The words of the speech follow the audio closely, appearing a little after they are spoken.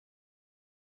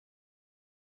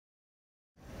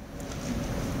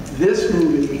this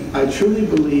movie, I truly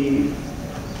believe,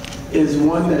 is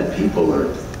one that people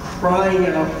are crying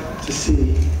out to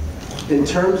see in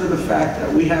terms of the fact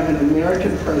that we have an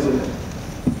American president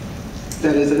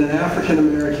that is an African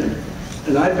American.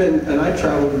 And I've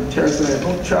traveled, Terrence and I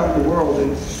both traveled the world,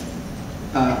 and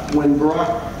when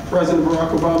President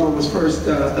Barack Obama was first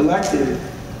elected,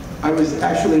 I was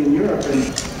actually in Europe,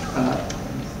 and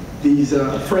these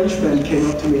Frenchmen came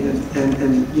up to me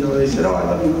and you know, they said, "Oh, I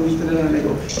love your movies," and they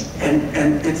go,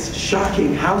 and it's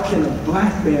shocking, how can a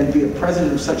black man be a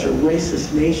president of such a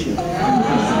racist nation?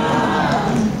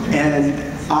 And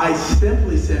I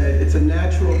simply said, it's a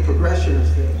natural progression of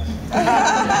things.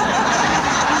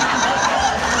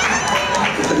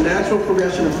 It's a natural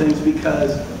progression of things,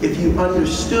 because if you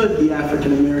understood the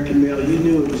African American male, you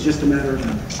knew it was just a matter of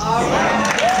time.